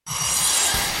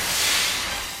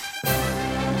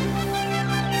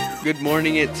Good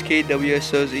morning, it's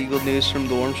KWSO's Eagle News from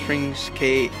the Warm Springs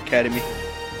K8 Academy.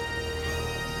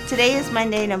 Today is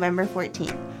Monday, November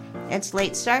 14th. It's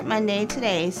late start Monday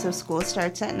today, so school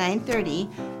starts at 9:30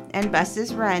 and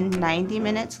buses run 90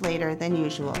 minutes later than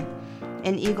usual.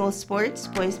 In Eagle sports,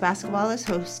 boys basketball is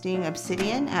hosting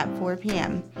Obsidian at 4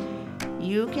 p.m.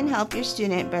 You can help your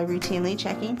student by routinely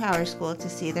checking PowerSchool to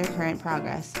see their current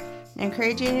progress.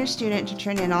 Encouraging your student to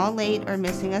turn in all late or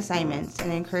missing assignments,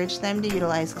 and encourage them to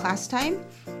utilize class time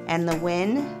and the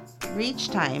reach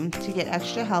time to get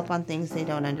extra help on things they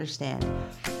don't understand.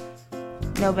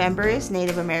 November is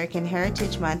Native American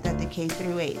Heritage Month at the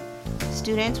K-8.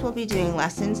 Students will be doing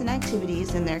lessons and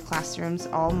activities in their classrooms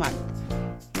all month.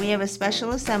 We have a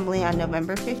special assembly on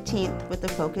November 15th with a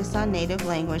focus on Native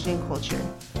language and culture.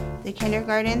 The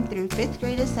kindergarten through 5th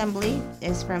grade assembly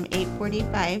is from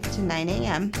 8:45 to 9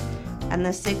 a.m., and the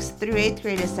 6th through 8th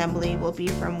grade assembly will be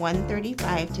from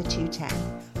 1:35 to 2:10.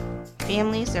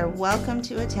 Families are welcome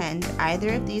to attend either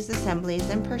of these assemblies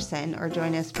in person or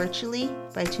join us virtually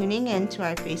by tuning in to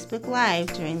our Facebook Live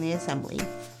during the assembly.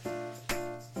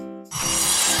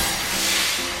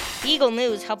 Eagle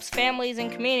News helps families and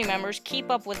community members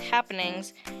keep up with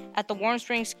happenings at the Warm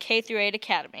Springs K-8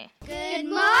 Academy. Good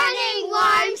morning,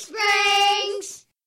 Warm Springs!